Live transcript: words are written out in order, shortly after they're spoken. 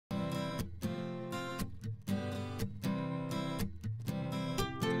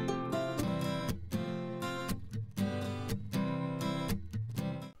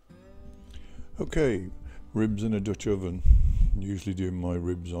Okay, ribs in a Dutch oven. Usually do my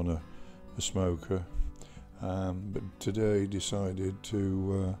ribs on a smoker, but today decided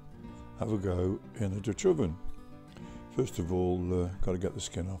to have a go in a Dutch oven. First of all, got to get the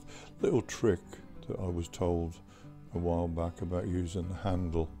skin off. Little trick that I was told a while back about using the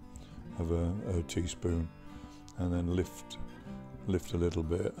handle of a teaspoon and then lift a little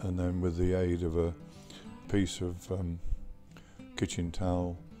bit, and then with the aid of a piece of kitchen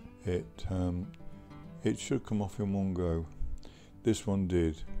towel, it should come off in one go. This one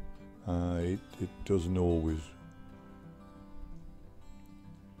did. It doesn't always.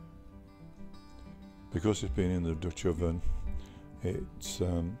 Because it's been in the Dutch oven,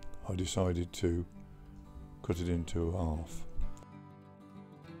 I decided to cut it into half.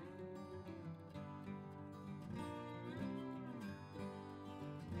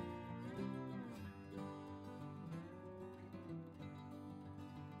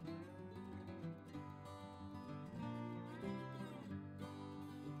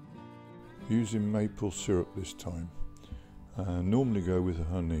 Using maple syrup this time. Normally go with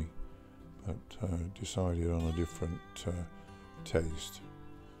honey, but decided on a different taste.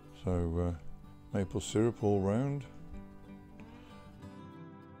 So maple syrup all round.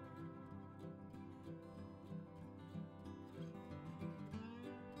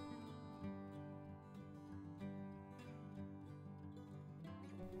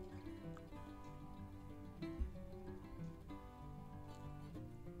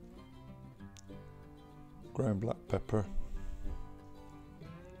 Ground black pepper,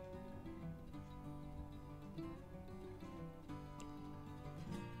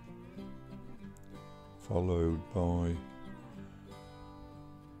 followed by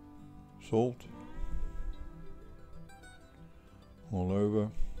salt all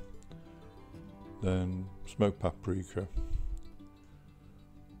over, then smoked paprika,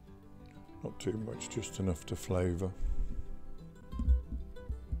 not too much, just enough to flavour.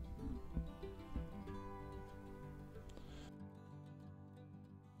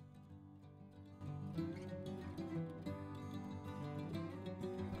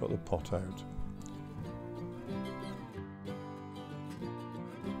 Got the pot out.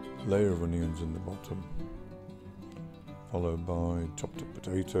 Layer of onions in the bottom, followed by chopped up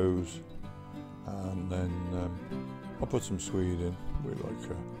potatoes, and then I'll put some swede in with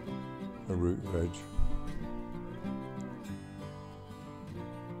like a root veg.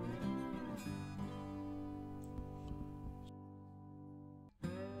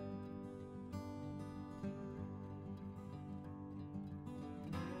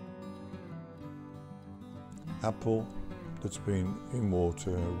 Apple that's been in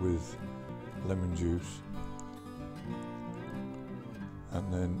water with lemon juice,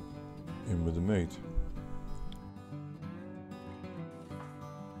 and then in with the meat.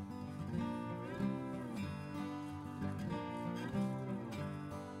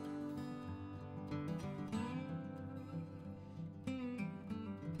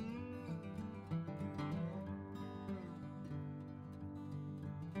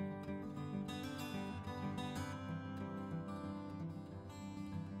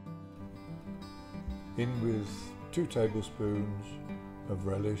 In with 2 tablespoons of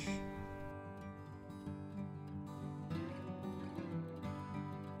relish,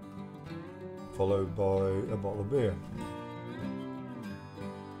 followed by a bottle of beer.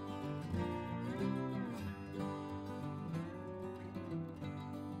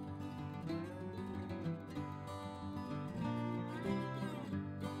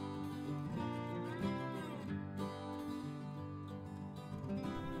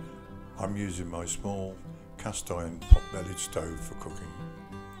 I'm using my small cast iron pot-bellied stove for cooking.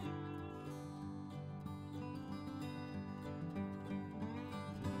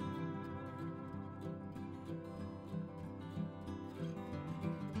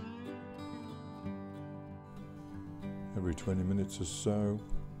 Every 20 minutes or so,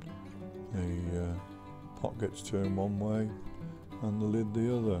 the pot gets turned one way and the lid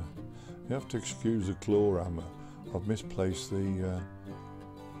the other. You have to excuse the claw hammer. I've misplaced the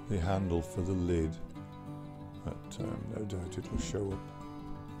handle for the lid, but no doubt it will show up.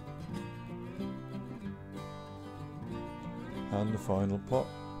 And the final pot,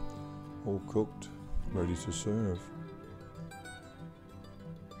 all cooked, ready to serve.